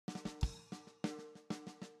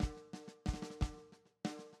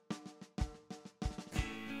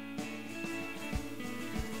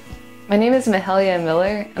My name is Mahalia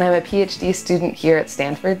Miller, and I'm a PhD student here at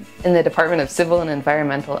Stanford in the Department of Civil and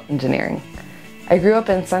Environmental Engineering. I grew up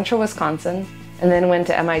in central Wisconsin and then went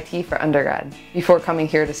to MIT for undergrad before coming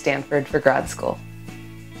here to Stanford for grad school.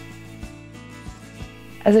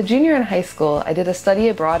 As a junior in high school, I did a study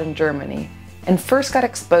abroad in Germany and first got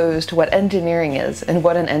exposed to what engineering is and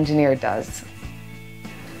what an engineer does.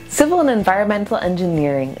 Civil and environmental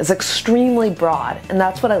engineering is extremely broad, and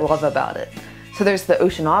that's what I love about it. So there's the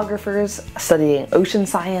oceanographers studying ocean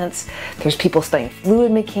science, there's people studying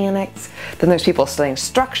fluid mechanics, then there's people studying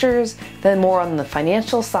structures, then more on the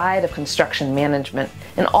financial side of construction management,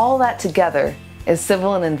 and all that together is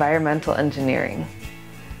civil and environmental engineering.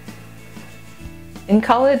 In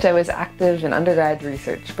college, I was active in undergrad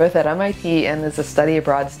research, both at MIT and as a study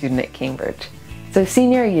abroad student at Cambridge. So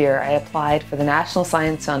senior year, I applied for the National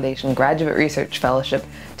Science Foundation Graduate Research Fellowship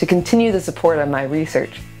to continue the support of my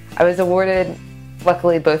research. I was awarded,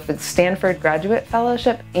 luckily, both the Stanford Graduate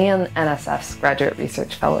Fellowship and NSF's Graduate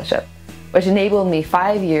Research Fellowship, which enabled me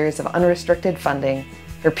 5 years of unrestricted funding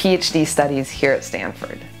for PhD studies here at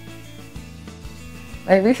Stanford.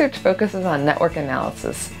 My research focuses on network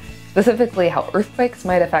analysis, specifically how earthquakes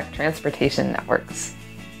might affect transportation networks.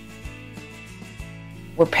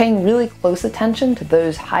 We're paying really close attention to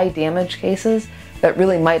those high damage cases that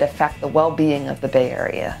really might affect the well-being of the Bay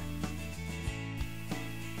Area.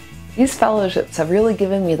 These fellowships have really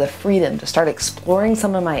given me the freedom to start exploring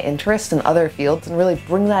some of my interests in other fields and really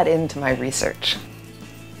bring that into my research.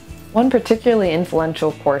 One particularly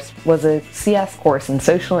influential course was a CS course in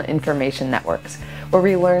social information networks, where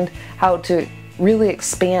we learned how to really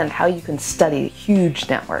expand how you can study huge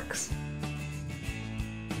networks.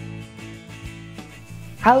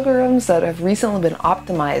 Algorithms that have recently been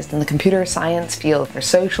optimized in the computer science field for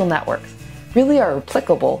social networks really are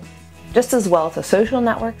applicable just as well to social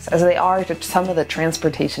networks as they are to some of the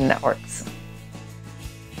transportation networks.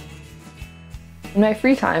 In my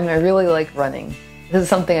free time, I really like running. This is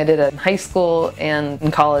something I did in high school and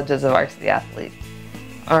in college as a varsity athlete.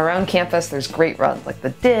 Around campus, there's great runs like the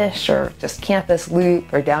Dish or just Campus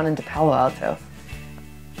Loop or down into Palo Alto.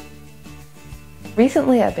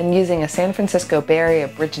 Recently, I've been using a San Francisco Bay Area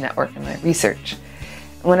bridge network in my research.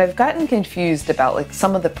 When I've gotten confused about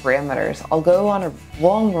some of the parameters, I'll go on a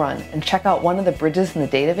long run and check out one of the bridges in the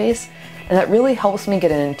database, and that really helps me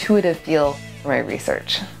get an intuitive feel for my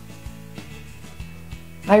research.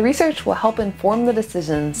 My research will help inform the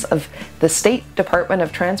decisions of the State Department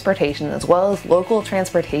of Transportation as well as local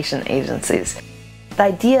transportation agencies. The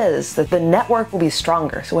idea is that the network will be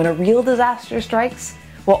stronger, so when a real disaster strikes,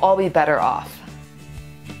 we'll all be better off.